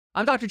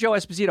I'm Dr. Joe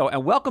Esposito,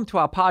 and welcome to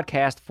our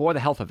podcast, For the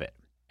Health of It,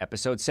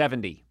 episode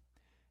 70.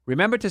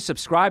 Remember to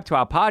subscribe to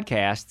our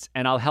podcasts,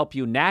 and I'll help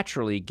you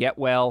naturally get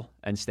well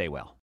and stay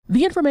well.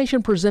 The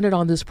information presented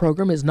on this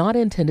program is not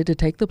intended to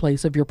take the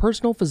place of your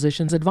personal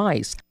physician's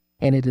advice,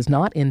 and it is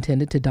not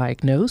intended to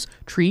diagnose,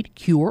 treat,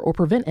 cure, or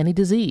prevent any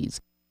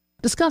disease.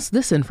 Discuss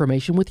this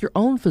information with your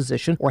own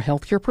physician or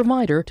healthcare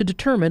provider to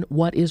determine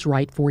what is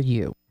right for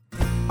you.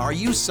 Are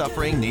you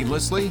suffering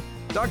needlessly?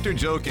 Dr.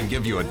 Joe can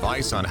give you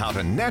advice on how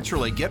to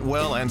naturally get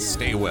well and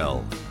stay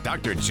well.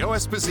 Dr. Joe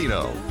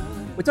Esposito.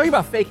 We're talking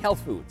about fake health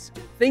foods,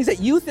 things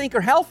that you think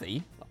are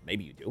healthy, well,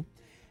 maybe you do,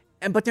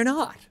 but they're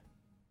not.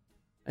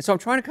 And so I'm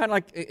trying to kind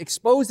of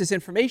expose this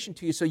information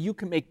to you so you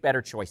can make better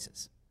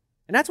choices.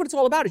 And that's what it's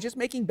all about, is just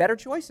making better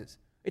choices.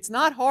 It's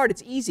not hard,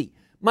 it's easy.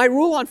 My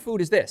rule on food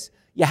is this: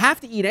 you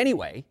have to eat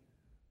anyway.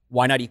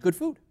 Why not eat good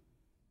food?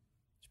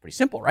 It's pretty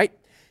simple, right?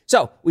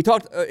 So we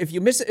talked, if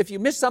you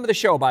miss some of the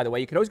show, by the way,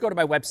 you can always go to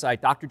my website,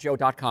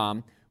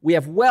 drjoe.com. We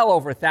have well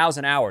over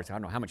 1,000 hours, I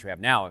don't know how much we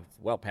have now, it's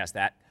well past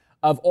that,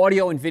 of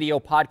audio and video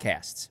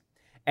podcasts.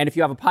 And if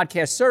you have a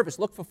podcast service,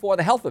 look for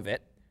the Health of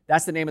It.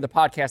 That's the name of the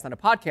podcast on the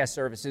podcast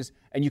services,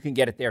 and you can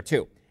get it there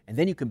too. And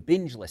then you can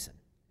binge listen.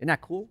 Isn't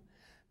that cool?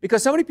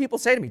 Because so many people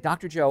say to me,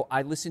 Dr. Joe,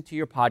 I listen to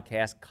your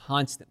podcast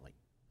constantly.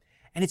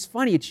 And it's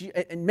funny,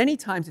 and many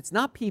times it's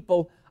not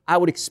people I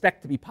would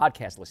expect to be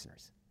podcast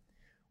listeners.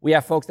 We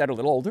have folks that are a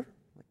little older,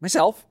 like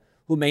myself,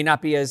 who may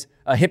not be as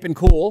hip and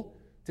cool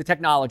to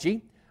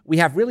technology. We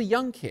have really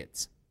young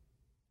kids,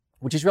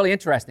 which is really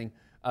interesting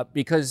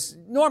because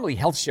normally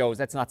health shows,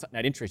 that's not something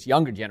that interests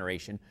younger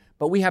generation,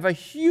 but we have a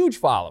huge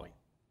following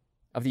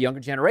of the younger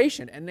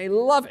generation, and they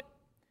love it.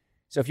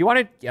 So if you want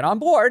to get on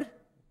board,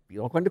 be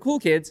like one of the cool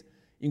kids,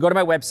 you can go to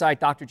my website,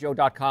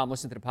 drjoe.com,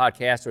 listen to the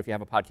podcast, or if you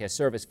have a podcast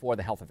service, For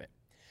the Health of It.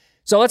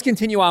 So let's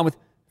continue on with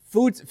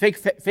foods,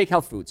 fake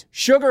health foods,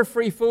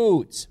 sugar-free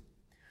foods.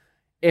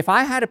 If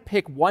I had to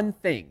pick one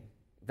thing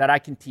that I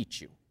can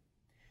teach you,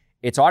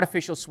 it's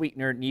artificial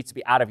sweetener needs to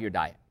be out of your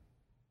diet.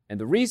 And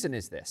the reason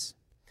is this.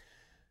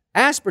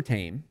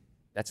 Aspartame,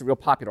 that's a real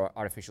popular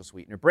artificial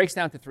sweetener, breaks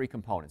down to three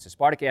components: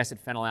 aspartic acid,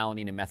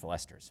 phenylalanine, and methyl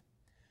esters.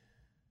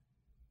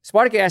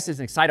 Aspartic acid is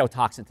an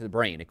excitotoxin to the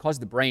brain. It causes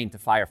the brain to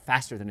fire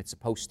faster than it's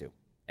supposed to.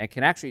 And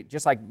can actually,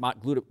 just like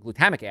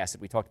glutamic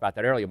acid, we talked about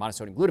that earlier,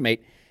 monosodium glutamate,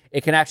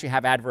 it can actually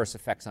have adverse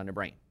effects on the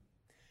brain.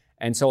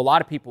 And so a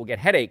lot of people get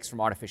headaches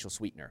from artificial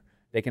sweetener.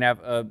 They can have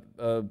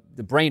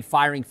the brain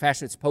firing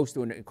faster than it's supposed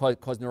to and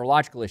cause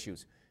neurological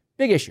issues.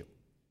 Big issue.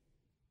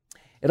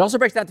 It also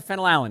breaks down to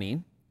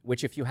phenylalanine,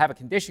 which if you have a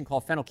condition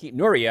called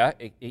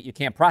phenylketonuria, you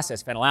can't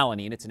process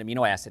phenylalanine. It's an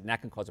amino acid, and that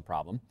can cause a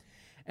problem.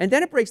 And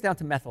then it breaks down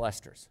to methyl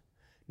esters.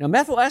 Now,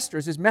 methyl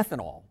esters is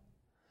methanol.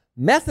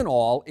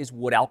 Methanol is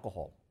wood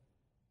alcohol.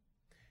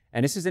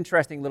 And this is an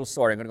interesting little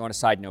story. I'm going to go on a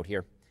side note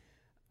here.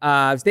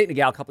 I was dating a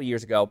gal a couple of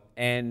years ago,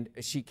 and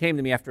she came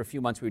to me after a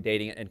few months we were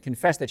dating and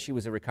confessed that she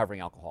was a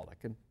recovering alcoholic.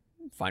 And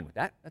I'm fine with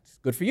that. That's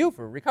good for you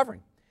for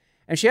recovering.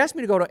 And she asked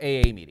me to go to an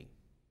AA meeting.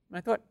 And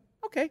I thought,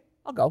 okay,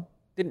 I'll go.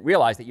 Didn't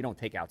realize that you don't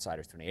take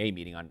outsiders to an AA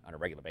meeting on a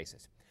regular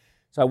basis.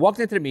 So I walked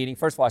into the meeting.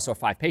 First of all, I saw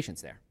 5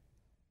 patients there.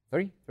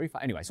 30,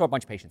 35? Anyway, I saw a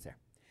bunch of patients there.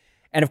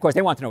 And of course,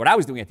 they wanted to know what I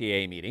was doing at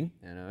the AA meeting.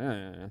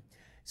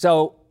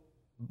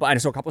 But I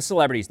saw a couple of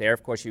celebrities there.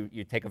 Of course,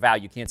 you take a vow,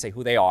 you can't say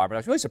who they are, but I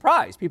was really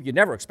surprised. People you'd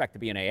never expect to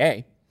be in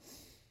AA.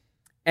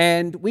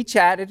 And we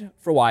chatted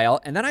for a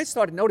while, and then I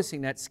started noticing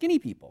that skinny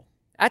people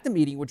at the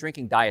meeting were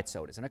drinking diet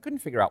sodas, and I couldn't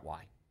figure out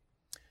why.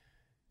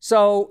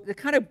 So it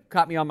kind of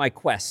got me on my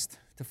quest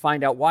to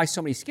find out why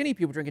so many skinny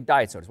people drinking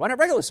diet sodas. Why not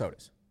regular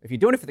sodas? If you're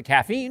doing it for the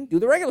caffeine, do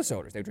the regular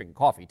sodas. They were drinking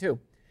coffee, too.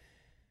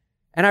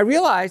 And I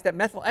realized that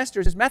methyl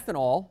esters is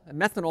methanol, and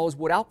methanol is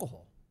wood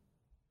alcohol.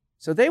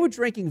 So they were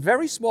drinking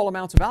very small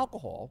amounts of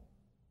alcohol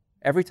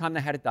every time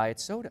they had a diet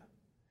soda.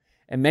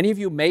 And many of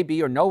you may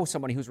be or know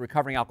somebody who's a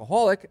recovering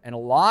alcoholic, and a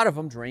lot of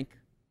them drink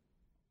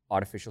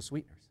artificial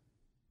sweeteners.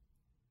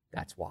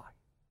 That's why.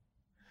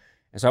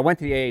 And so I went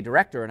to the AA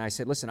director and I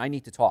said, listen, I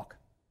need to talk.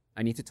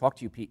 I need to talk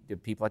to you the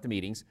people at the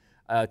meetings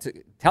to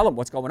tell them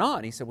what's going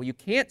on. He said, well, you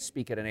can't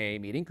speak at an AA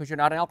meeting because you're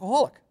not an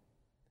alcoholic.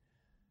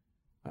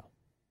 Well,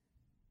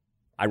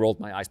 I rolled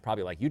my eyes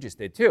probably like you just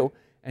did too,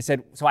 and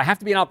said, so I have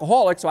to be an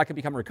alcoholic so I can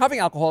become a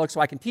recovering alcoholic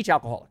so I can teach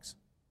alcoholics.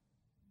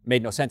 It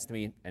made no sense to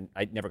me, and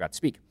I never got to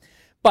speak.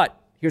 But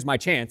here's my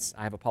chance.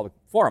 I have a public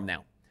forum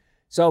now.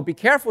 So be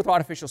careful with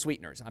artificial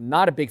sweeteners. I'm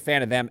not a big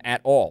fan of them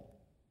at all.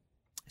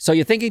 So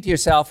you're thinking to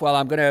yourself,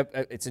 well,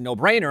 it's a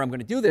no-brainer, I'm going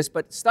to do this.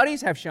 But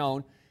studies have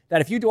shown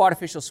that if you do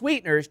artificial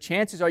sweeteners,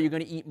 chances are you're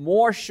going to eat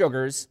more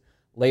sugars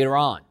later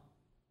on.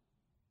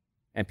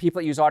 And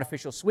people that use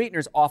artificial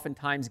sweeteners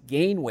oftentimes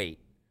gain weight,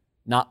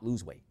 not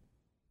lose weight.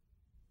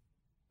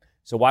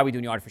 So why are we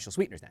doing the artificial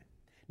sweeteners then?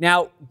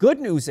 Now, good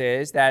news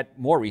is that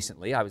more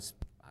recently, I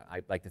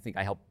like to think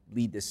I helped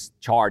lead this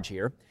charge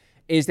here,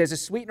 is there's a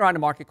sweetener on the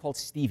market called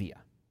stevia.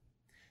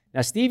 Now,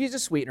 stevia is a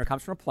sweetener,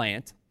 comes from a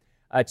plant.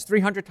 It's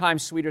 300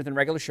 times sweeter than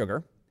regular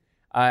sugar,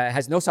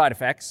 has no side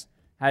effects,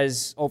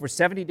 has over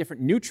 70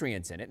 different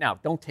nutrients in it. Now,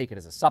 don't take it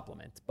as a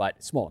supplement,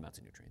 but small amounts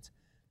of nutrients.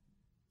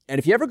 And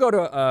if you ever go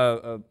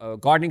to a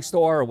gardening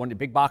store or one of the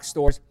big box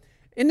stores,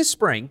 in the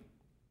spring,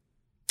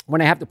 when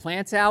they have the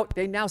plants out,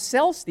 they now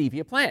sell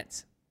stevia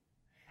plants.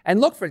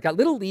 And look for it. It's got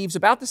little leaves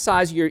about the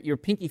size of your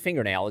pinky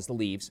fingernail is the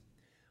leaves.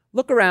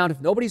 Look around.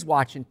 If nobody's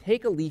watching,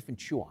 take a leaf and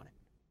chew on it.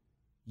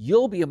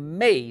 You'll be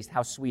amazed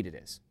how sweet it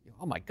is.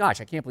 Oh my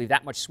gosh, I can't believe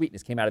that much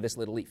sweetness came out of this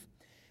little leaf.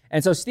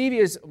 And so stevia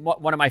is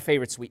one of my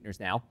favorite sweeteners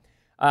now.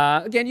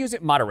 Again, use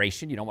it in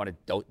moderation. You don't want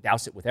to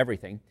douse it with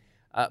everything.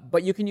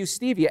 But you can use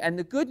stevia. And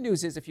the good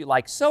news is if you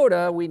like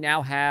soda, we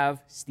now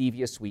have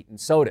stevia-sweetened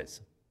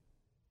sodas.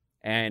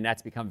 And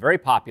that's become very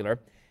popular.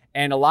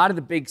 And a lot of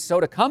the big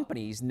soda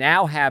companies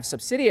now have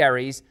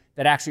subsidiaries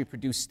that actually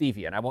produce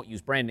stevia. And I won't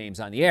use brand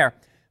names on the air,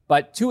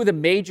 but two of the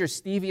major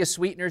stevia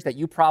sweeteners that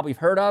you probably have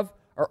heard of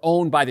are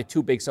owned by the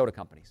two big soda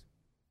companies.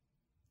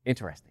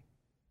 Interesting.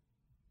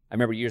 I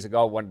remember years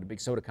ago, one of the big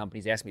soda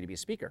companies asked me to be a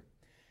speaker.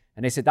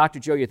 And they said, Dr.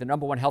 Joe, you're the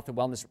 #1 health and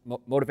wellness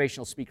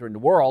motivational speaker in the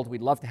world.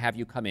 We'd love to have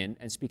you come in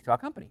and speak to our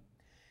company.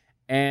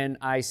 And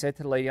I said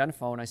to the lady on the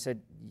phone, I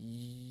said,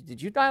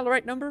 did you dial the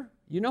right number?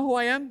 You know who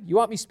I am? You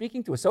want me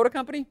speaking to a soda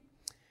company?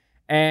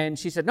 And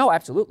she said, no,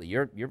 absolutely.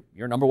 You're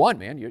 #1,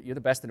 man. You're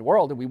the best in the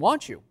world, and we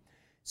want you.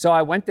 So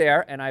I went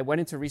there, and I went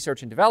into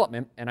research and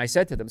development, and I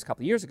said to them a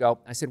couple of years ago,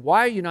 I said, why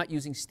are you not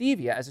using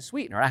stevia as a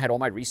sweetener? I had all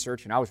my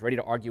research, and I was ready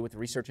to argue with the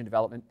research and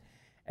development.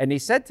 And they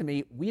said to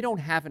me, we don't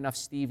have enough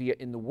stevia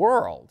in the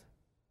world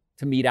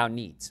to meet our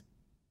needs.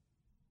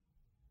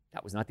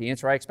 That was not the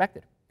answer I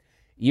expected.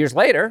 Years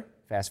later,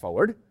 fast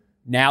forward,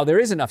 now there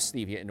is enough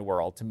stevia in the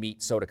world to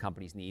meet soda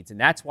companies' needs, and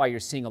that's why you're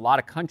seeing a lot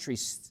of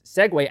countries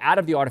segue out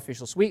of the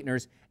artificial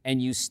sweeteners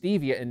and use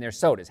stevia in their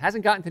sodas.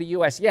 Hasn't gotten to the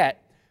U.S.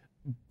 yet,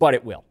 but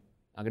it will.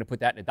 I'm going to put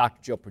that in the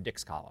Dr. Joe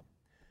Predicts column,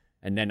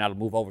 and then I'll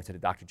move over to the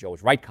Dr. Joe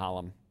is Right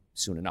column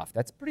soon enough.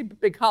 That's a pretty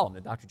big column,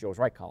 the Dr. Joe is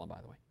Right column, by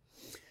the way.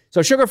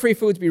 So sugar-free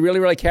foods, be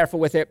really, really careful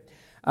with it.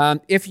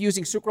 If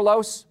using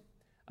sucralose,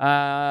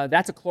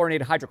 that's a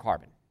chlorinated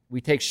hydrocarbon. We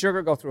take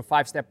sugar, go through a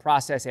 5-step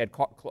process, add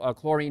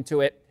chlorine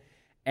to it,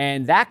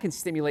 and that can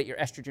stimulate your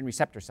estrogen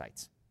receptor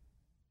sites.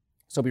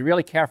 So be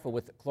really careful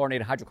with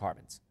chlorinated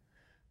hydrocarbons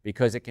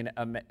because it can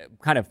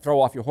kind of throw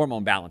off your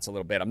hormone balance a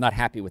little bit. I'm not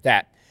happy with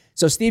that.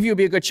 So stevia would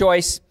be a good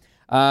choice.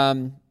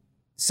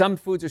 Some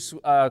foods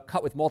are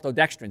cut with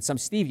maltodextrin. Some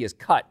stevia is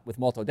cut with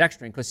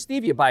maltodextrin because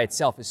stevia by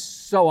itself is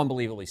so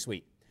unbelievably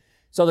sweet.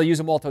 So they'll use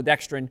a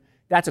maltodextrin.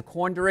 That's a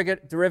corn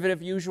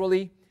derivative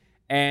usually.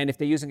 And if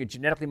they're using a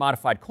genetically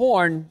modified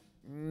corn,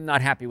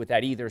 not happy with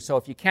that either. So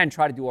if you can,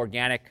 try to do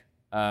organic,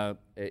 the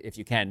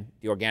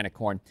organic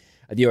corn,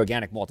 the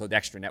organic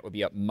maltodextrin, that would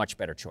be a much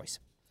better choice.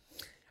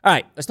 All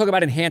right, let's talk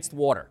about enhanced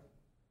water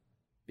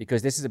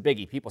because this is a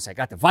biggie. People say, I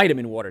got the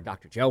vitamin water,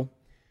 Dr. Joe.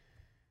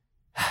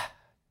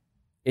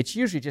 It's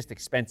usually just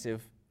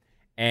expensive,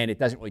 and it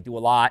doesn't really do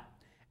a lot.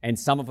 And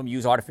some of them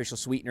use artificial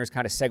sweeteners,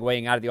 kind of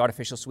segueing out of the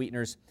artificial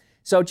sweeteners.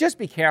 So just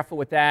be careful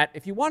with that.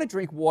 If you want to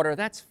drink water,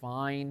 that's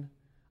fine.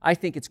 I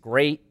think it's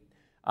great.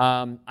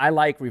 I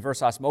like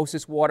reverse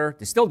osmosis water.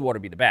 Distilled water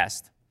would be the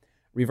best.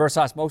 Reverse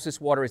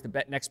osmosis water is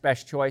the next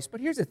best choice.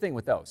 But here's the thing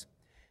with those.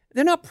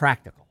 They're not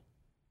practical.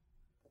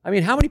 I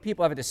mean, how many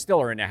people have a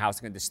distiller in their house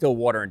going to distill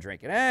water and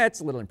drink it? It's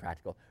a little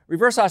impractical.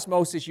 Reverse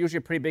osmosis, usually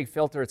a pretty big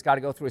filter. It's got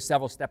to go through a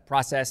several-step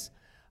process.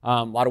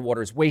 A lot of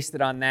water is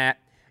wasted on that.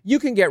 You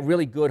can get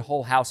really good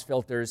whole house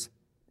filters.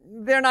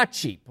 They're not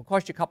cheap. It'll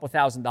cost you a couple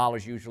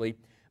 $1,000 usually.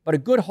 But a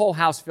good whole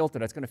house filter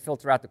that's going to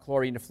filter out the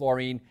chlorine, the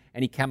fluorine,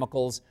 any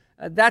chemicals,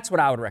 that's what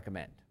I would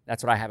recommend.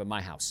 That's what I have in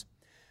my house.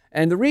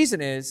 And the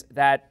reason is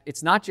that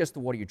it's not just the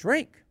water you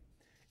drink.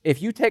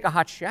 If you take a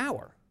hot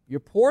shower, your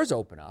pores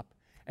open up,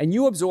 and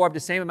you absorb the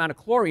same amount of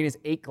chlorine as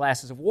 8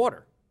 glasses of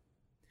water.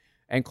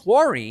 And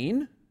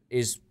chlorine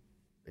it's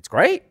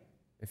great.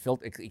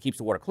 It keeps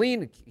the water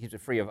clean. It keeps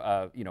it free of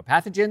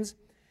pathogens.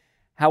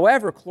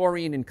 However,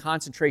 chlorine in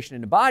concentration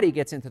in the body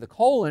gets into the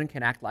colon and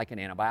can act like an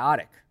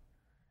antibiotic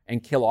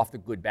and kill off the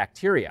good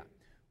bacteria.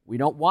 We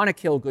don't want to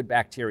kill good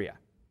bacteria.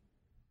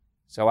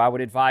 So I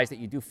would advise that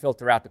you do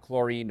filter out the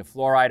chlorine. The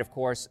fluoride, of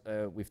course,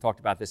 we've talked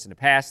about this in the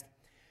past,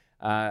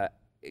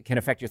 it can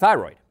affect your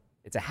thyroid.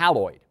 It's a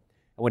haloid.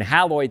 And when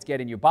haloids get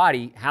in your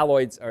body,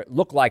 haloids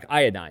look like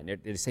iodine. They're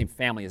the same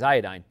family as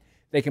iodine.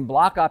 They can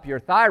block up your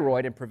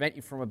thyroid and prevent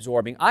you from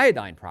absorbing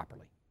iodine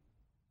properly.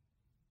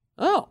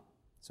 Oh,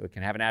 so it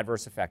can have an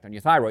adverse effect on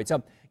your thyroid.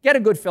 So get a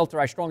good filter.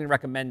 I strongly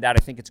recommend that. I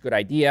think it's a good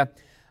idea.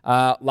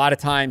 A lot of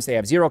times they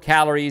have 0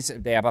 calories.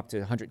 They have up to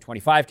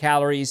 125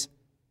 calories.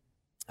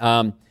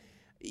 And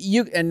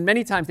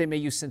many times they may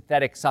use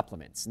synthetic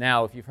supplements.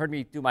 Now, if you've heard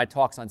me do my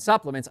talks on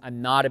supplements,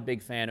 I'm not a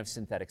big fan of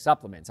synthetic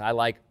supplements. I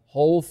like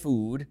whole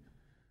food,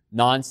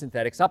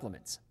 non-synthetic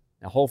supplements.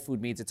 Now, whole food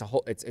means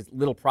it's as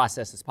little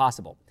processed as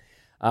possible.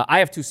 I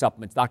have 2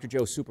 supplements, Dr.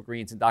 Joe's Super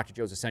Greens and Dr.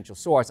 Joe's Essential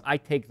Source. I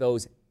take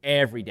those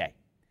every day.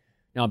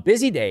 Now, on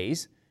busy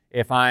days,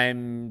 if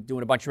I'm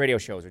doing a bunch of radio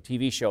shows or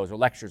TV shows or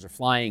lectures or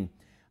flying,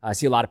 I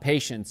see a lot of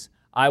patients,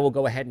 I will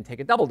go ahead and take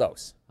a double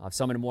dose. I'll have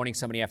some in the morning,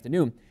 some in the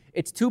afternoon.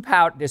 It's 2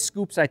 powder. There's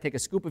scoops. I take a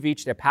scoop of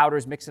each. They're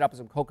powders. Mix it up with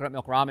some coconut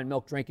milk, almond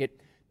milk. Drink it.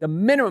 The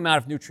minimum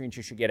amount of nutrients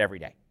you should get every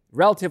day.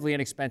 Relatively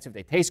inexpensive.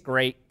 They taste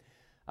great.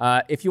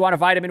 If you want a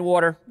vitamin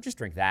water, just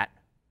drink that.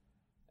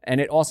 And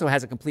it also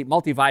has a complete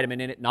multivitamin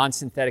in it,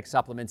 non-synthetic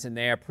supplements in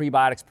there,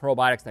 prebiotics,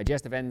 probiotics,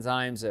 digestive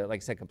enzymes, like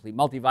I said, complete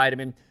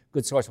multivitamin,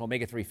 good source of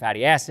omega-3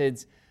 fatty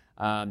acids,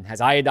 has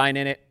iodine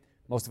in it.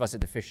 Most of us are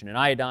deficient in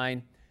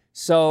iodine.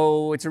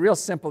 So it's a real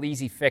simple,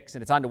 easy fix,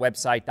 and it's on the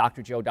website,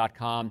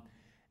 drjoe.com.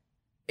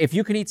 If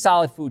you can eat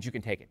solid foods, you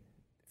can take it.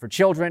 For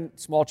children,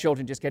 small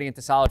children just getting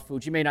into solid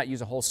foods, you may not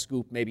use a whole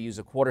scoop, maybe use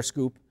a quarter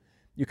scoop.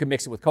 You can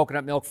mix it with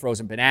coconut milk,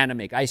 frozen banana,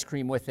 make ice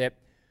cream with it.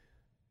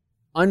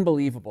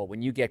 Unbelievable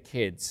when you get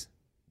kids,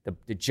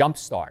 the jump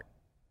start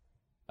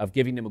of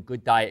giving them a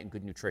good diet and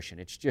good nutrition.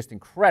 It's just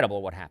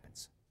incredible what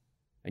happens.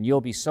 And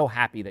you'll be so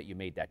happy that you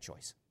made that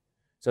choice.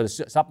 So the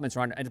supplements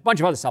are on, and a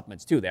bunch of other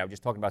supplements too there. I'm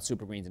just talking about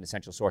Super Greens and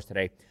Essential Source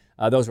today.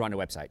 Those are on the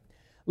website.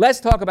 Let's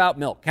talk about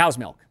milk, cow's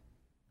milk.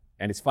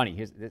 And it's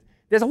funny,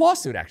 there's a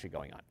lawsuit actually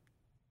going on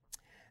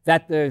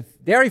that the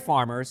dairy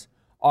farmers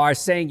are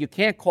saying you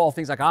can't call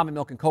things like almond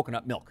milk and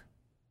coconut milk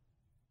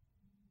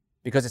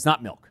because it's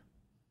not milk.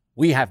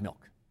 We have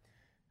milk.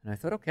 And I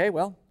thought, okay,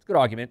 well, it's a good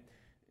argument.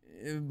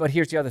 But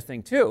here's the other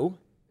thing, too.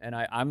 And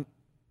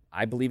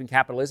I believe in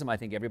capitalism. I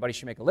think everybody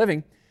should make a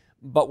living.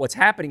 But what's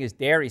happening is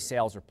dairy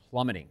sales are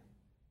plummeting.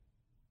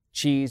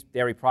 Cheese,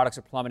 dairy products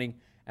are plummeting.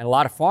 And a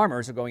lot of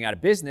farmers are going out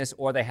of business,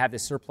 or they have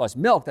this surplus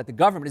milk that the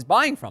government is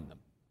buying from them.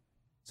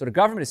 So the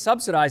government is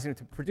subsidizing it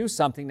to produce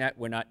something that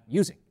we're not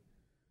using,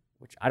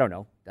 which I don't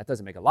know. That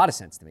doesn't make a lot of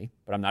sense to me.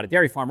 But I'm not a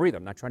dairy farmer either.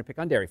 I'm not trying to pick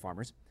on dairy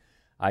farmers.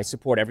 I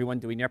support everyone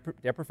doing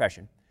their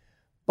profession.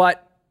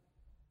 But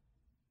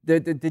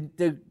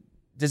the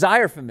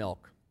desire for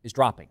milk is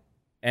dropping.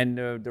 And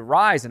the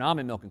rise in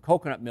almond milk and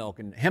coconut milk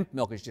and hemp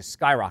milk is just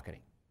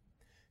skyrocketing.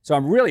 So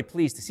I'm really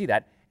pleased to see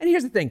that. And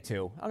here's the thing,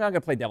 too. I'm going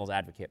to play devil's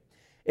advocate.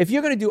 If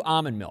you're going to do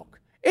almond milk,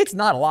 it's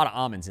not a lot of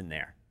almonds in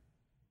there.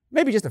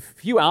 Maybe just a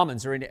few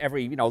almonds are in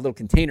every little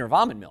container of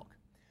almond milk.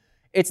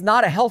 It's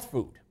not a health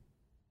food.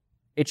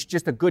 It's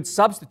just a good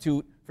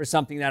substitute for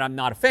something that I'm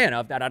not a fan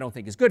of, that I don't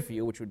think is good for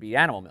you, which would be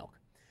animal milk.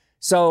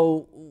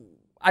 So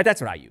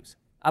that's what I use.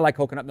 I like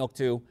coconut milk,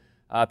 too.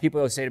 People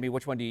always say to me,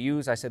 which one do you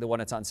use? I say the one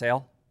that's on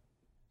sale.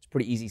 It's a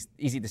pretty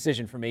easy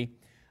decision for me.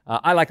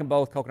 I like them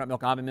both, coconut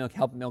milk, almond milk,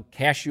 hemp milk,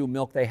 cashew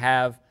milk they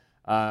have.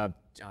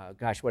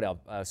 What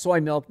else?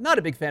 Soy milk. Not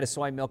a big fan of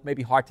soy milk.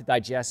 Maybe hard to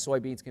digest.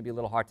 Soybeans can be a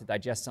little hard to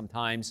digest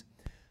sometimes.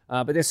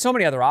 But there's so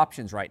many other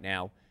options right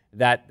now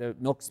that the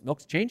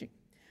milk's changing.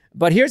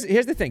 But here's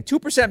the thing.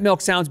 2%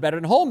 milk sounds better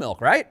than whole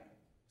milk, right?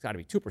 It's got to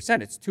be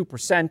 2%. It's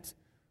 2%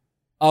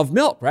 of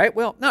milk, right?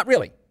 Well, not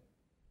really.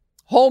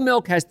 Whole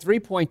milk has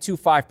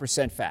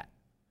 3.25% fat.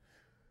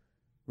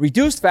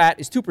 Reduced fat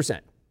is 2%.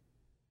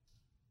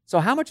 So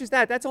how much is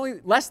that? That's only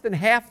less than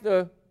half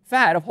the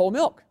fat of whole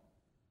milk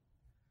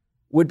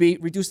would be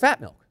reduced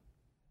fat milk.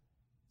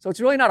 So it's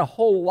really not a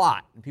whole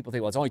lot. And people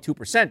think, well, it's only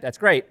 2%. That's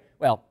great.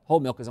 Well, whole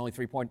milk is only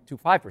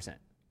 3.25%.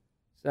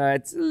 So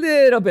it's a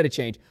little bit of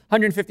change.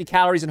 150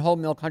 calories in whole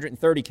milk,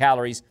 130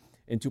 calories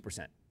in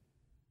 2%.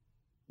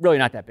 Really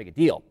not that big a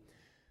deal.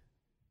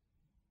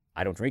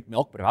 I don't drink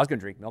milk, but if I was going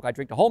to drink milk, I'd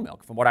drink the whole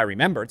milk. From what I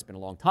remember, it's been a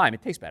long time,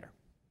 it tastes better.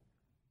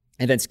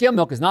 And then skim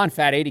milk is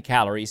non-fat, 80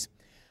 calories.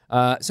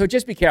 So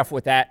just be careful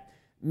with that.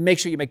 Make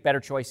sure you make better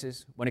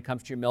choices when it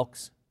comes to your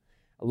milks.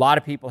 A lot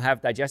of people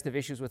have digestive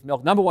issues with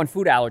milk. Number one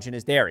food allergen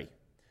is dairy.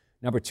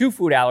 Number two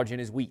food allergen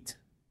is wheat.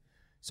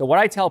 So what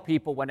I tell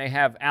people when they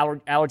have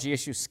allergy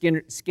issues,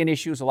 skin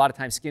issues, a lot of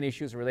times skin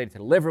issues are related to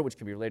the liver, which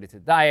can be related to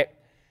the diet.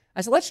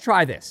 I said, let's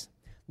try this.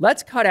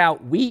 Let's cut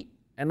out wheat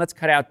and let's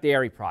cut out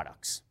dairy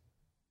products.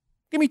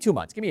 Give me 2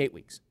 months. Give me 8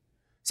 weeks.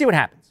 See what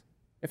happens.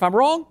 If I'm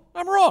wrong,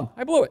 I'm wrong.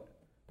 I blew it.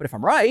 But if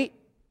I'm right,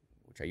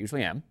 which I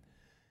usually am,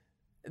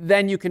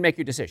 then you can make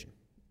your decision.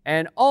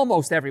 And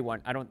almost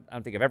everyone, I don't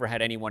think I've ever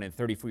had anyone in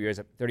 34 years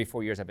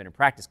I've been in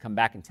practice come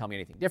back and tell me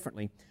anything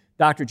differently.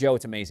 Dr. Joe,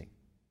 it's amazing.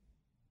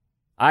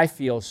 I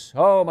feel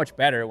so much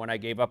better when I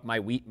gave up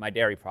my wheat and my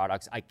dairy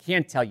products. I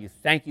can't tell you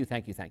thank you,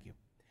 thank you, thank you.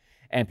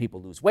 And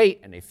people lose weight,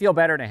 and they feel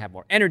better, and they have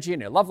more energy,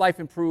 and their love life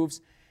improves.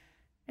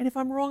 And if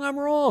I'm wrong, I'm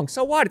wrong.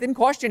 So what? It didn't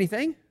cost you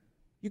anything.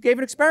 You gave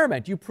an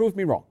experiment. You proved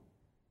me wrong.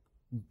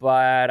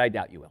 But I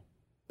doubt you will.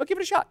 But give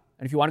it a shot.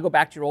 And if you want to go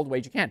back to your old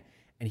ways, you can.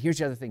 And here's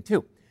the other thing,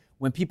 too.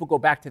 When people go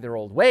back to their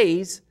old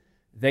ways,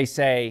 they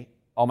say,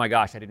 oh my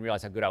gosh, I didn't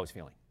realize how good I was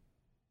feeling.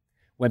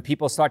 When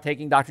people start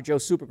taking Dr.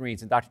 Joe's Super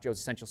Greens and Dr. Joe's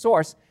Essential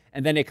Source,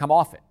 and then they come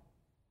off it.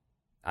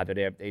 Either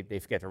they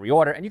forget to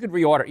reorder, and you can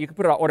reorder. You can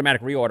put it on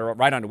automatic reorder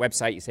right on the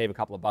website. You save a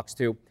couple of bucks,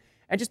 too.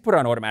 And just put it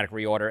on automatic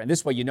reorder, and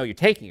this way you know you're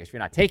taking it. If you're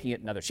not taking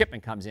it, another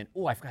shipment comes in.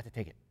 Oh, I forgot to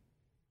take it.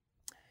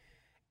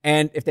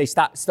 And if they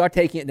start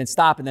taking it and then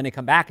stop, and then they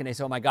come back and they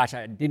say, oh my gosh,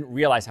 I didn't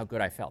realize how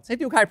good I felt. Same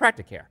thing with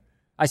chiropractic care.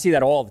 I see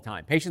that all the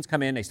time. Patients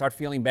come in, they start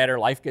feeling better,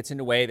 life gets in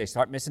the way, they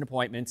start missing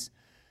appointments.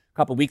 A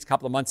couple of weeks,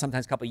 couple of months,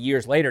 sometimes a couple of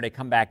years later, they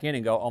come back in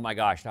and go, oh my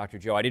gosh, Dr.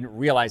 Joe, I didn't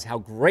realize how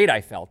great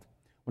I felt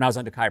when I was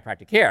under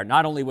chiropractic care.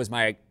 Not only was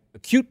my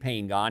acute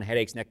pain gone,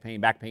 headaches, neck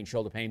pain, back pain,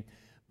 shoulder pain,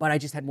 but I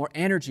just had more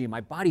energy and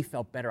my body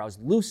felt better. I was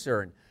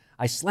looser and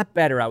I slept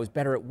better. I was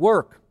better at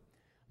work.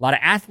 A lot of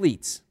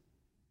athletes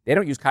They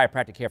don't use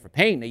chiropractic care for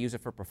pain. They use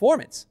it for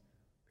performance.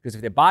 Because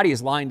if their body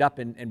is lined up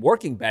and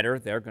working better,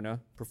 they're going to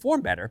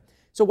perform better.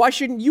 So why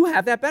shouldn't you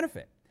have that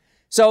benefit?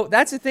 So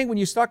that's the thing. When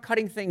you start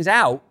cutting things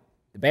out,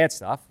 the bad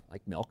stuff,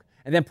 like milk,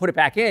 and then put it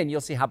back in,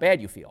 you'll see how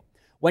bad you feel.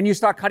 When you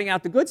start cutting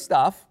out the good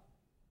stuff,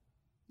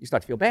 you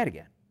start to feel bad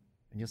again.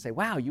 And you'll say,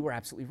 wow, you were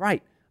absolutely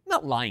right. I'm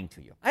not lying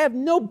to you. I have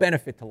no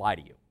benefit to lie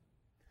to you.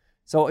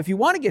 So if you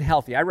want to get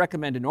healthy, I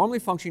recommend a normally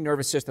functioning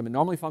nervous system, a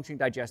normally functioning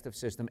digestive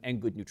system,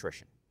 and good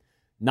nutrition.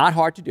 Not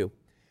hard to do.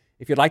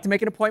 If you'd like to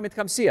make an appointment to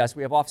come see us,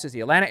 we have offices in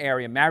the Atlanta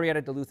area,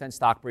 Marietta, Duluth, and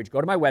Stockbridge.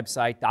 Go to my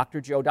website,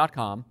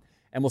 drjoe.com,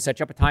 and we'll set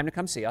you up a time to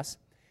come see us,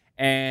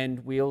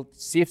 and we'll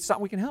see if it's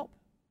something we can help.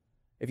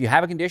 If you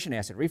have a condition,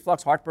 acid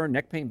reflux, heartburn,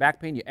 neck pain, back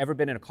pain, you ever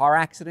been in a car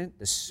accident,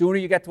 the sooner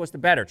you get to us, the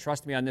better.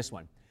 Trust me on this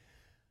one.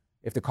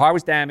 If the car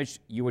was damaged,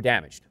 you were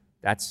damaged.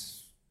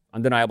 That's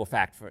undeniable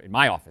fact in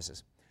my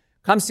offices.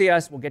 Come see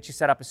us. We'll get you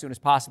set up as soon as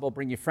possible.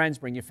 Bring your friends,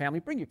 bring your family,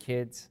 bring your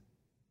kids.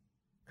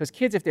 Because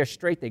kids, if they're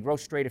straight, they grow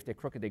straight. If they're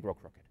crooked, they grow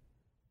crooked.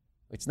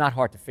 It's not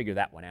hard to figure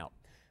that one out.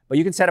 But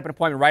you can set up an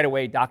appointment right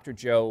away,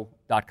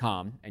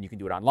 drjoe.com, and you can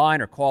do it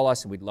online or call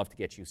us, and we'd love to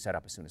get you set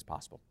up as soon as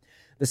possible.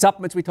 The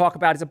supplements we talk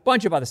about is a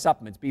bunch of other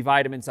supplements, B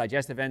vitamins,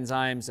 digestive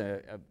enzymes,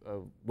 a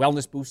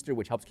wellness booster,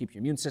 which helps keep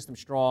your immune system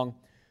strong,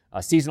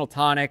 a seasonal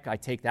tonic. I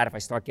take that if I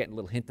start getting a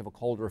little hint of a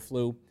cold or a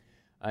flu.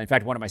 In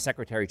fact, one of my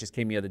secretaries just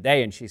came the other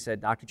day, and she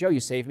said, Dr. Joe, you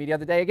saved me the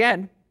other day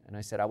again. And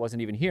I said, I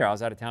wasn't even here. I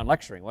was out of town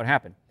lecturing. What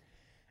happened?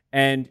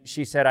 And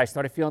she said, I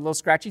started feeling a little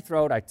scratchy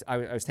throat. I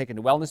was taking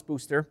the wellness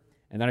booster,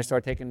 and then I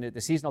started taking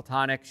the seasonal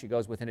tonic. She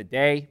goes, within a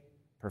day,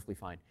 perfectly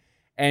fine.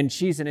 And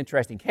she's an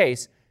interesting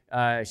case. She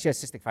has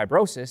cystic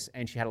fibrosis,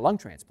 and she had a lung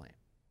transplant.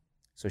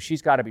 So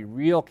she's got to be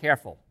real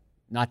careful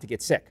not to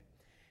get sick.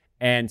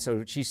 And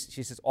so she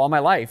says, all my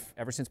life,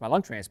 ever since my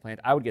lung transplant,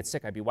 I would get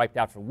sick. I'd be wiped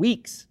out for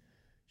weeks.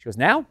 She goes,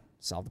 now,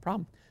 solve the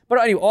problem. But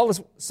anyway, all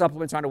the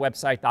supplements are on the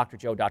website,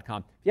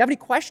 drjoe.com. If you have any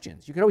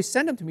questions, you can always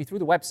send them to me through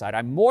the website.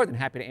 I'm more than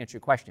happy to answer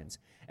your questions.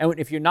 And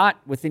if you're not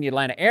within the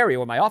Atlanta area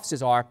where my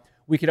offices are,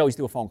 we could always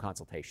do a phone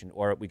consultation,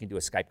 or we can do a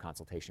Skype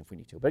consultation if we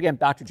need to. But again,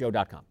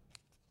 drjoe.com.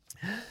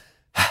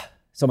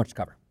 So much to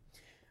cover.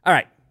 All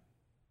right,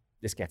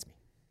 this gets me.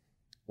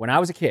 When I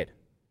was a kid,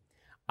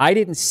 I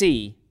didn't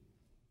see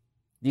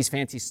these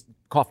fancy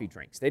coffee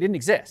drinks. They didn't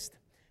exist.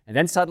 And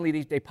then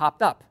suddenly they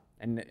popped up.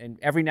 And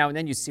every now and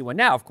then you see one.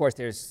 Now, of course,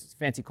 there's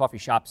fancy coffee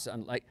shops.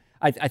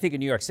 I think in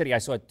New York City, I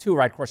saw 2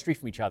 right across the street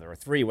from each other, or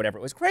 3, whatever.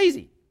 It was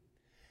crazy.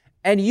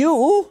 And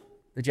you,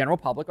 the general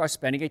public, are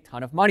spending a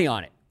ton of money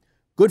on it.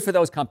 Good for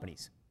those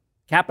companies.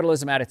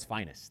 Capitalism at its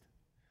finest.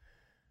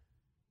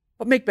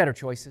 But make better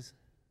choices.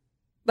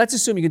 Let's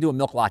assume you can do a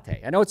milk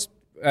latte. I know it's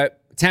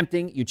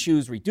tempting. You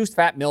choose reduced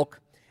fat milk,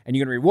 and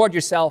you're going to reward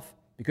yourself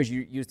because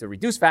you used the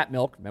reduced fat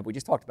milk. Remember, we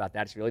just talked about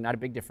that. It's really not a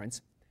big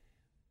difference.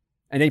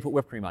 And then you put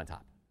whipped cream on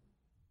top.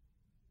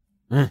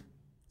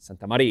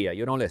 Santa Maria,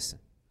 you don't listen.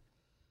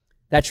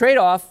 That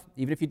trade-off,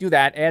 even if you do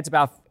that, adds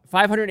about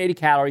 580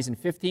 calories and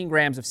 15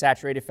 grams of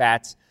saturated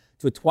fats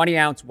to a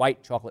 20-ounce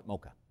white chocolate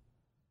mocha.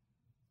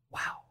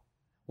 Wow.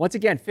 Once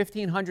again,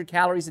 1,500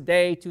 calories a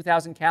day,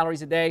 2,000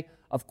 calories a day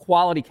of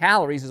quality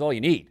calories is all you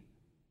need.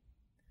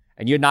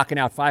 And you're knocking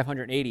out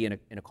 580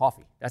 in a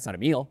coffee. That's not a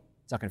meal.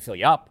 It's not going to fill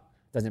you up.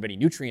 It doesn't have any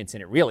nutrients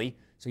in it, really,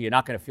 so you're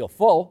not going to feel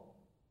full.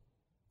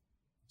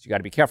 So you got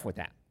to be careful with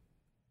that.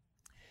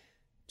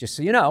 Just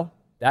so you know,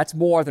 that's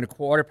more than a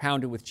quarter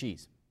pounder with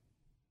cheese.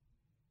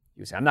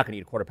 You say, I'm not going to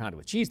eat a quarter pounder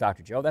with cheese,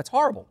 Dr. Joe. That's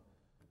horrible.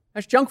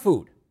 That's junk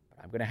food.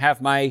 I'm going to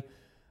have my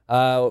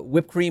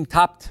whipped cream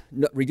topped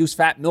reduced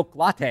fat milk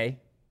latte.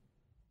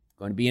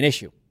 Going to be an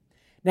issue.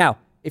 Now,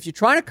 if you're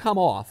trying to come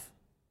off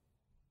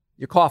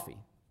your coffee,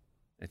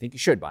 I think you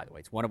should, by the way.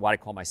 It's one of what I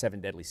call my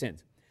 7 deadly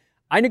sins.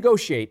 I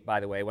negotiate, by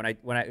the way,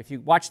 if you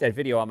watch that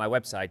video on my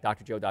website,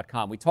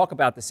 drjoe.com, we talk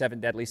about the 7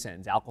 deadly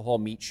sins: alcohol,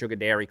 meat, sugar,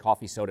 dairy,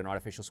 coffee, soda, and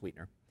artificial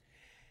sweetener.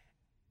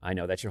 I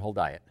know that's your whole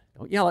diet.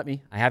 Don't yell at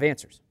me. I have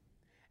answers.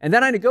 And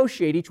then I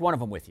negotiate each one of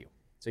them with you.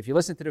 So if you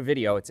listen to the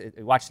video,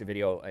 watch the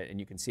video and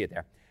you can see it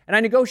there. And I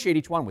negotiate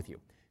each one with you.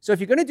 So if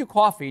you're going to do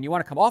coffee and you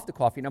want to come off the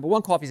coffee, number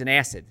one, coffee is an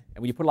acid.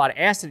 And when you put a lot of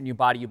acid in your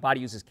body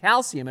uses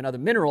calcium and other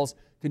minerals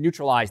to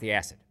neutralize the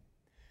acid.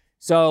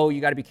 So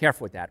you got to be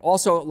careful with that.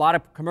 Also, a lot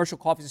of commercial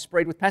coffees are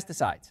sprayed with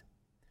pesticides.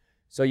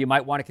 So you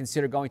might want to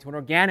consider going to an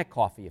organic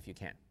coffee if you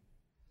can.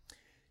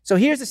 So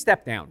here's a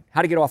step down,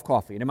 how to get off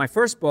coffee. And in my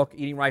first book,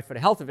 Eating Right for the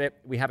Health of It,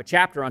 we have a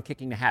chapter on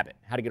kicking the habit,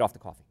 how to get off the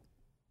coffee.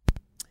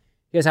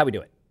 Here's how we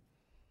do it.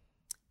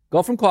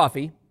 Go from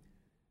coffee,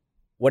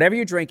 whatever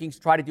you're drinking,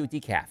 try to do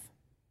decaf.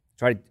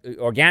 Try to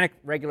organic,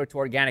 regular to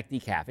organic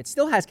decaf. It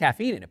still has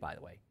caffeine in it, by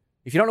the way.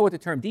 If you don't know what the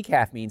term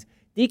decaf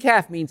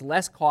means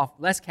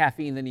less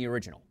caffeine than the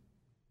original.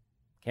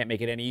 Can't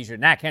make it any easier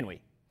than that, can we?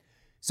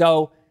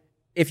 So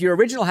if your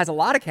original has a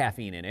lot of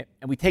caffeine in it,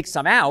 and we take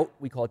some out,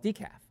 we call it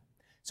decaf.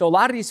 So a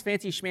lot of these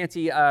fancy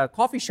schmancy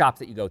coffee shops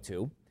that you go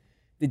to,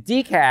 the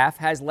decaf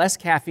has less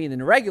caffeine than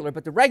the regular,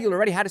 but the regular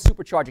already had a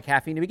supercharge of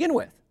caffeine to begin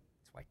with.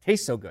 That's why it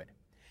tastes so good.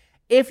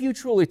 If you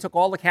truly took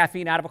all the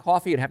caffeine out of a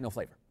coffee, it'd have no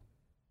flavor.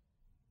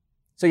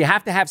 So you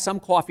have to have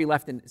some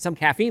some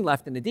caffeine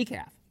left in the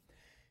decaf.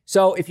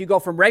 So if you go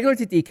from regular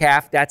to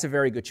decaf, that's a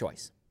very good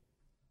choice.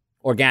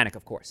 Organic,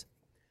 of course.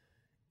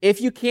 If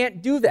you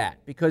can't do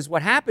that, because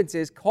what happens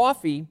is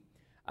caffeine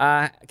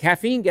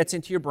gets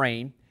into your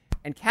brain,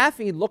 and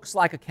caffeine looks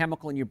like a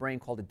chemical in your brain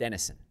called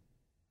adenosine.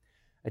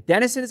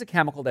 Adenosine is a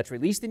chemical that's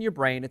released in your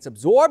brain. It's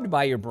absorbed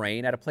by your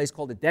brain at a place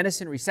called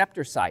adenosine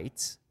receptor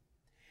sites,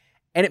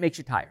 and it makes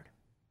you tired.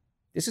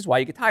 This is why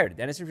you get tired.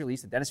 Adenosine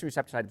released, adenosine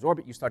receptor site absorb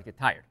it, you start to get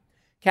tired.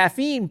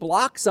 Caffeine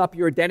blocks up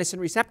your adenosine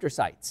receptor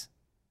sites.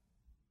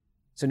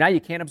 So now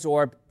you can't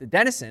absorb the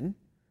adenosine,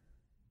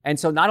 and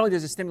so not only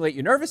does it stimulate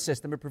your nervous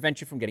system, it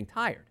prevents you from getting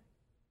tired.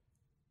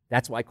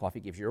 That's why coffee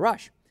gives you a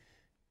rush.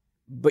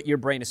 But your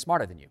brain is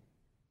smarter than you.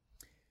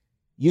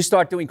 You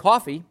start doing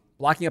coffee,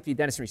 blocking up the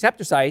adenosine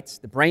receptor sites,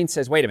 the brain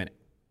says, wait a minute,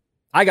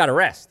 I got to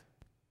rest.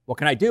 What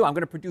can I do? I'm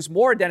going to produce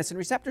more adenosine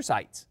receptor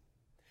sites.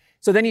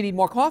 So then you need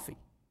more coffee.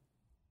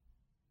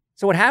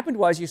 So what happened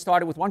was you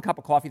started with 1 cup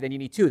of coffee, then you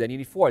need 2, then you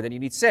need 4, then you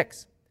need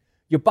 6.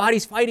 Your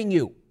body's fighting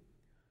you.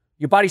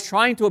 Your body's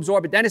trying to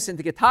absorb adenosine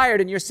to get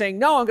tired, and you're saying,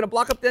 no, I'm going to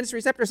block up adenosine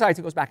receptor sites.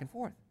 It goes back and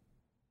forth.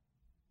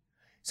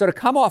 So to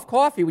come off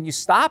coffee, when you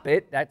stop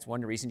it, that's one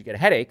of the reasons you get a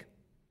headache.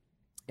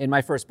 In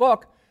my first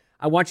book,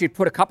 I want you to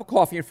put a cup of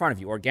coffee in front of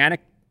you,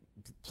 organic,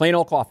 plain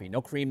old coffee,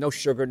 no cream, no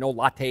sugar, no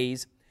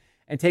lattes,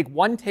 and take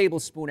 1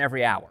 tablespoon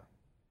every hour.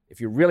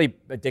 If you're really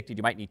addicted,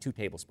 you might need 2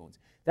 tablespoons.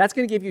 That's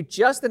going to give you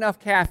just enough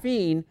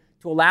caffeine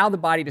to allow the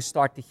body to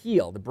start to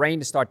heal, the brain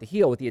to start to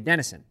heal with the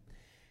adenosine.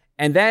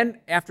 And then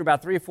after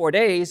about 3 or 4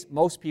 days,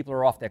 most people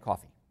are off their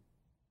coffee.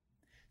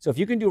 So if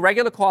you can do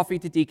regular coffee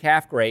to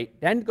decaf, great.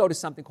 Then go to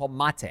something called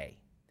mate.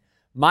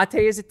 Mate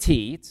is a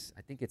tea.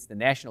 I think it's the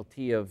national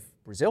tea of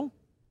Brazil.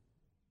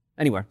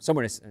 Anywhere,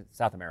 somewhere in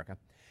South America.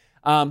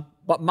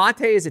 But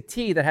mate is a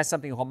tea that has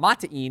something called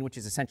matein, which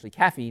is essentially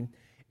caffeine.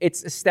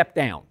 It's a step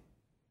down.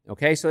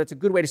 Okay, so it's a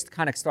good way to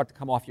kind of start to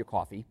come off your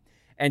coffee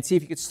and see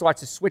if you could start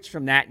to switch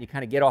from that and you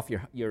kind of get off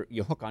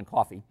your hook on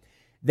coffee.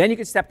 Then you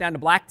can step down to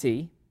black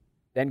tea,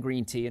 then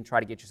green tea, and try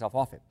to get yourself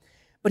off it.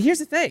 But here's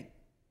the thing.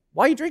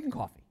 Why are you drinking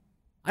coffee?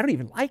 I don't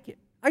even like it.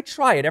 I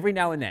try it every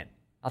now and then.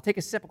 I'll take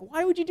a sip.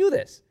 Why would you do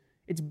this?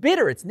 It's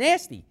bitter. It's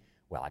nasty.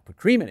 Well, I put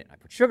cream in it. I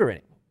put sugar in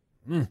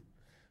it.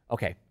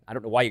 Okay, I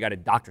don't know why you got to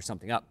doctor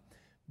something up.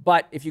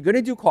 But if you're going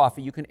to do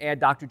coffee, you can add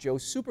Dr.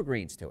 Joe's Super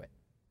Greens to it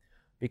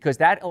because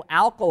that'll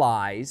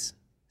alkalize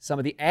some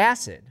of the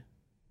acid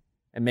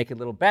and make it a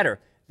little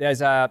better.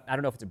 There's I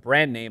don't know if it's a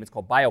brand name. It's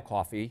called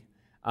BioCoffee.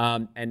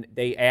 And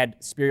they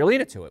add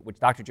spirulina to it, which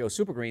Dr. Joe's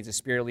Super Greens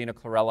is spirulina,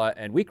 chlorella,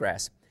 and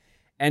wheatgrass.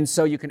 And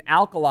so you can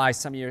alkalize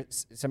some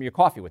of your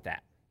coffee with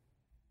that.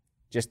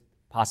 Just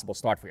possible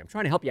start for you. I'm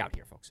trying to help you out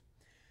here, folks.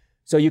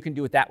 So you can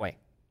do it that way.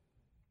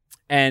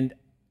 And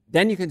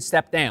then you can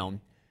step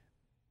down.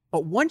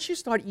 But once you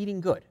start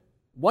eating good,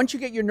 once you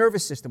get your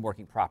nervous system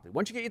working properly,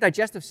 once you get your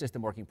digestive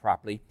system working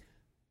properly,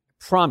 I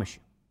promise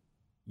you,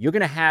 you're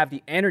going to have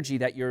the energy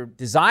that you're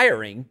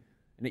desiring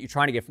and that you're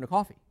trying to get from the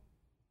coffee.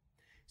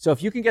 So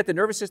if you can get the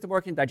nervous system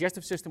working,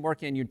 digestive system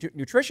working, and your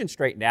nutrition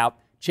straightened out,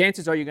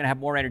 chances are you're going to have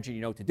more energy than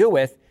you know what to do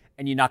with,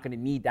 and you're not going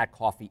to need that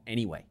coffee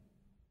anyway.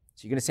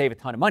 So you're going to save a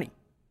ton of money.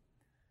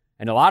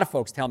 And a lot of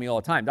folks tell me all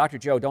the time, Dr.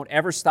 Joe, don't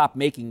ever stop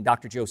making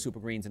Dr. Joe Super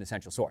Greens an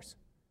essential source.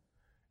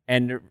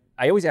 And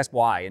I always ask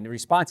why, and the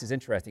response is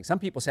interesting. Some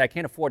people say, I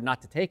can't afford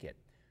not to take it.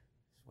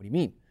 What do you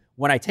mean?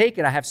 When I take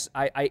it,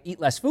 I eat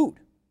less food,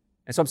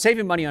 and so I'm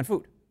saving money on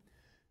food.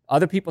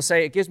 Other people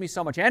say it gives me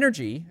so much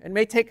energy, and it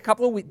may take a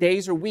couple of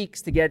days or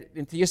weeks to get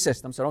into your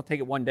system, so don't take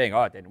it one day,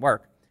 oh, it didn't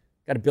work.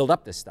 Got to build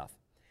up this stuff.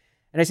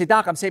 And I say,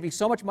 Doc, I'm saving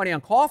so much money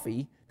on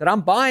coffee that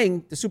I'm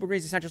buying the Super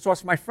Greens Essential Source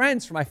for my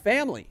friends, for my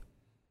family.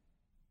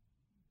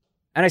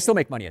 And I still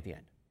make money at the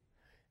end.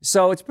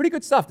 So it's pretty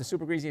good stuff, the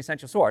Super Greens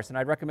Essential Source, and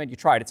I'd recommend you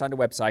try it. It's on the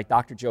website,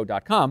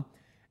 drjoe.com,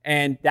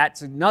 and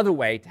that's another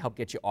way to help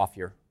get you off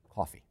your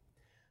coffee.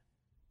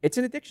 It's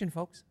an addiction,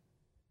 folks.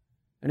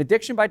 An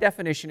addiction, by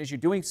definition, is you're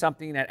doing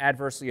something that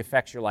adversely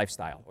affects your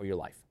lifestyle or your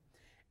life.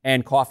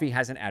 And coffee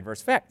has an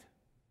adverse effect.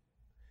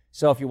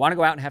 So if you want to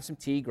go out and have some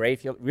tea, great.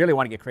 If you really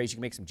want to get crazy, you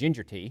can make some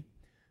ginger tea.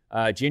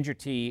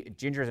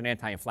 Ginger is an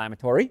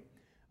anti-inflammatory.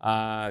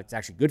 It's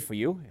actually good for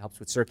you. It helps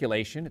with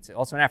circulation. It's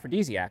also an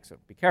aphrodisiac, so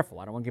be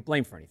careful. I don't want to get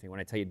blamed for anything when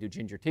I tell you to do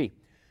ginger tea.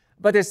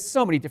 But there's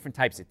so many different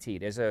types of tea.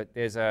 There's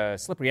a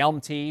slippery elm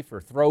tea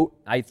for throat.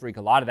 I drink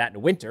a lot of that in the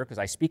winter because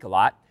I speak a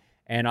lot.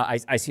 And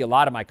I see a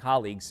lot of my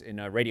colleagues in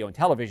radio and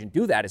television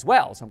do that as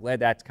well, so I'm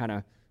glad that's kind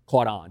of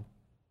caught on.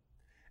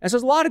 And so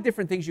there's a lot of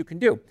different things you can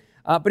do.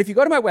 But if you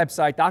go to my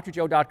website,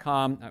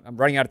 drjoe.com, I'm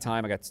running out of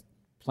time. I got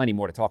plenty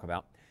more to talk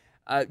about.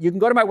 You can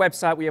go to my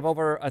website. We have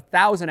over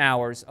 1,000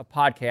 hours of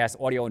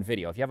podcast, audio, and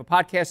video. If you have a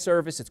podcast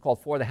service, it's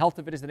called For the Health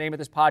of It is the name of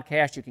this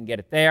podcast. You can get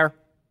it there.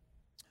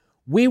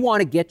 We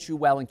want to get you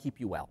well and keep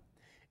you well.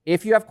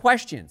 If you have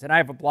questions, and I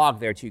have a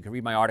blog there too. You can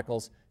read my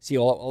articles, see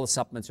all the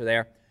supplements are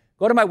there.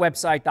 Go to my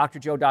website,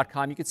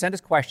 drjoe.com. You can send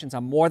us questions.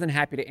 I'm more than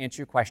happy to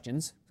answer your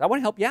questions. I want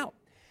to help you out.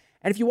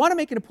 And if you want to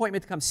make an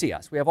appointment to come see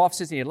us, we have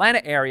offices in the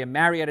Atlanta area,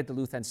 Marietta,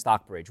 Duluth, and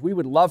Stockbridge. We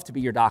would love to be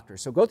your doctor.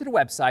 So go to the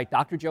website,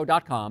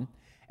 drjoe.com,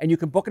 and you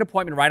can book an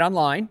appointment right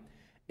online.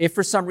 If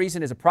for some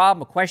reason there's a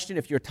problem, a question,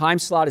 if your time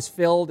slot is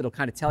filled, it'll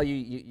kind of tell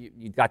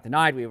you got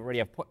denied, we already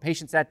have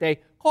patients that day,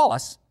 call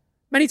us.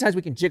 Many times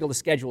we can jiggle the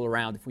schedule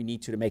around if we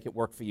need to make it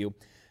work for you.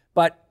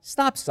 But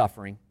stop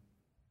suffering.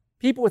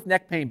 People with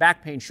neck pain,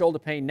 back pain, shoulder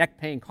pain, neck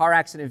pain, car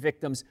accident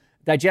victims,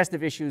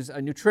 digestive issues,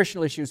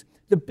 nutritional issues,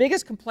 the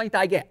biggest complaint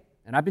I get,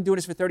 and I've been doing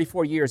this for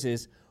 34 years,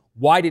 is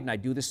why didn't I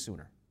do this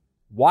sooner?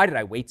 Why did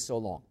I wait so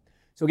long?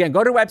 So again,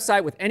 go to the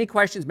website with any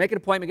questions, make an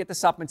appointment, get the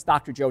supplements,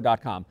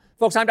 drjoe.com.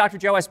 Folks, I'm Dr.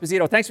 Joe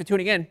Esposito. Thanks for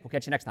tuning in. We'll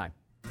catch you next time.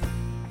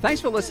 Thanks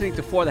for listening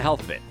to For the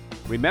Health Bit.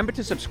 Remember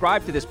to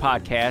subscribe to this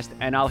podcast,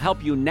 and I'll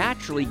help you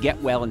naturally get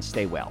well and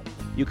stay well.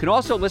 You can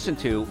also listen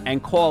to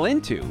and call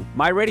into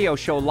my radio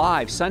show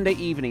live Sunday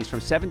evenings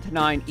from 7 to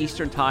 9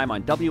 Eastern Time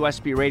on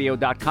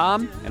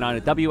WSBRadio.com and on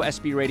a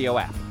WSB Radio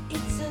app.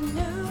 It's a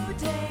new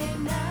day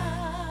now.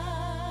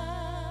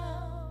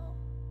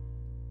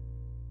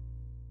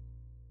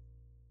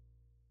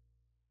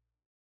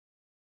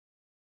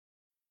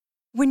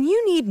 When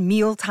you need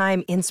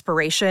mealtime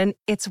inspiration,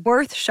 it's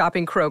worth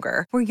shopping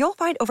Kroger, where you'll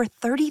find over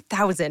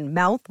 30,000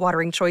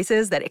 mouth-watering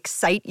choices that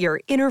excite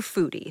your inner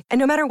foodie. And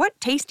no matter what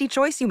tasty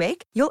choice you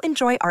make, you'll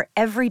enjoy our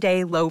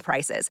everyday low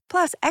prices,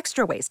 plus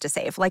extra ways to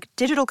save, like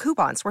digital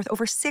coupons worth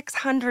over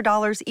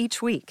 $600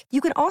 each week. You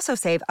can also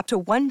save up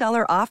to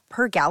 $1 off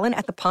per gallon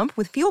at the pump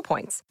with fuel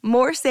points.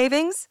 More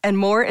savings and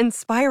more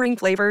inspiring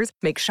flavors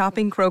make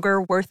shopping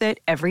Kroger worth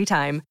it every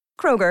time.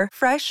 Kroger,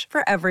 fresh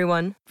for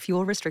everyone.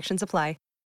 Fuel restrictions apply.